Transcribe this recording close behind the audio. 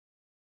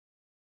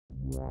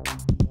Hello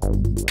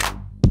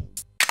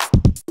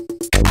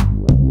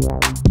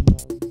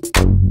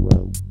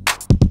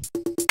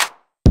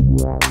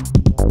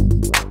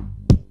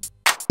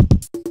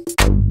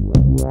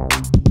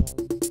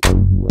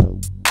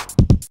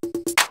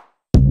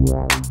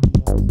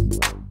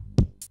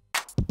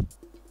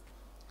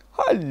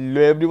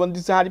everyone,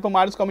 this is Hari from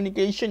Avg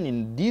Communication.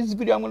 In this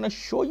video, I'm going to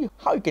show you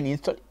how you can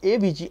install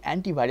Avg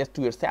Antivirus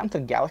to your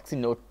Samsung Galaxy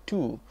Note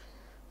 2.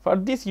 For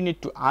this, you need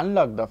to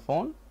unlock the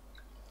phone.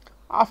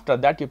 After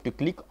that, you have to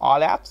click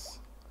All Apps.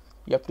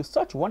 You have to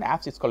search one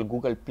app. It's called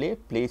Google Play,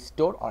 Play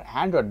Store, or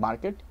Android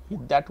Market.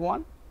 Hit that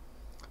one.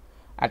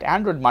 At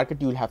Android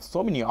Market, you will have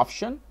so many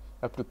options. You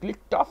have to click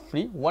Top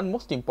Free. One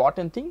most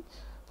important thing,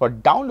 for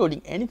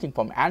downloading anything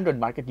from Android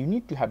Market, you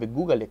need to have a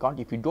Google account.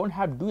 If you don't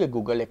have, do a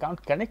Google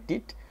account, connect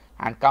it,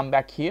 and come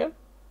back here,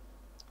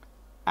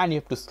 and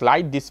you have to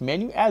slide this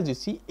menu. As you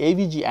see,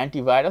 Avg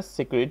Antivirus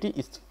Security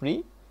is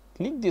free.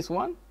 Click this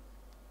one.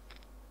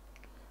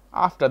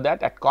 After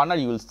that, at corner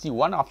you will see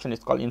one option is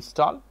called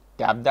Install.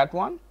 Tap that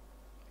one.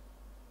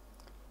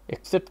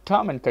 Accept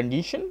term and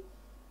condition,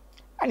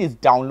 and it's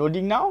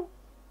downloading now.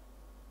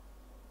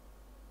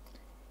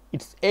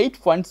 It's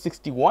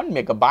 8.61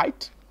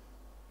 megabyte.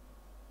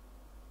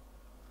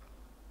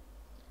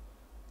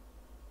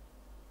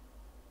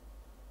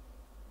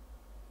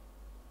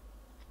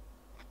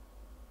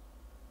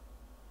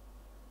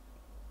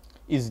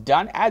 Is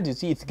done. As you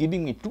see, it's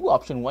giving me two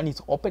options. One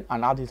is open,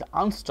 another is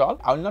uninstall.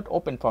 I will not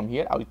open from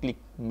here. I will click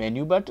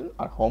menu button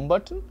or home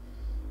button.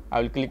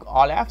 I will click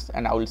all apps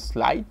and I will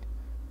slide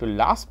to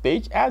last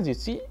page. As you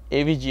see,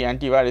 Avg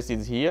Antivirus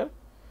is here.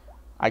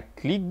 I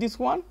click this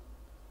one,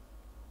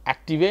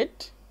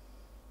 activate,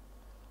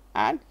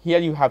 and here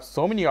you have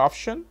so many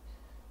options: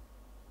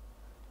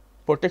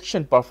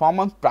 protection,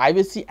 performance,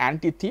 privacy,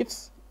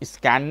 anti-thieves.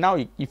 Scan now.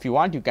 If you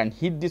want, you can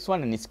hit this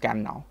one and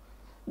scan now.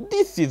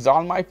 This is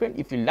all, my friend.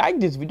 If you like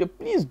this video,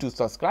 please do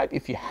subscribe.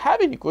 If you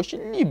have any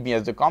question, leave me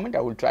as a comment. I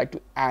will try to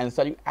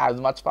answer you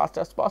as much fast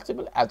as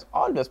possible. As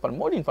always, for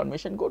more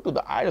information, go to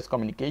the Avg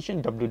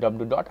Communication,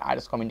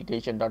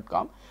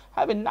 www.avgcommunication.com.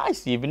 Have a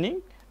nice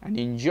evening and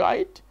enjoy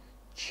it.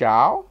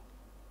 Ciao.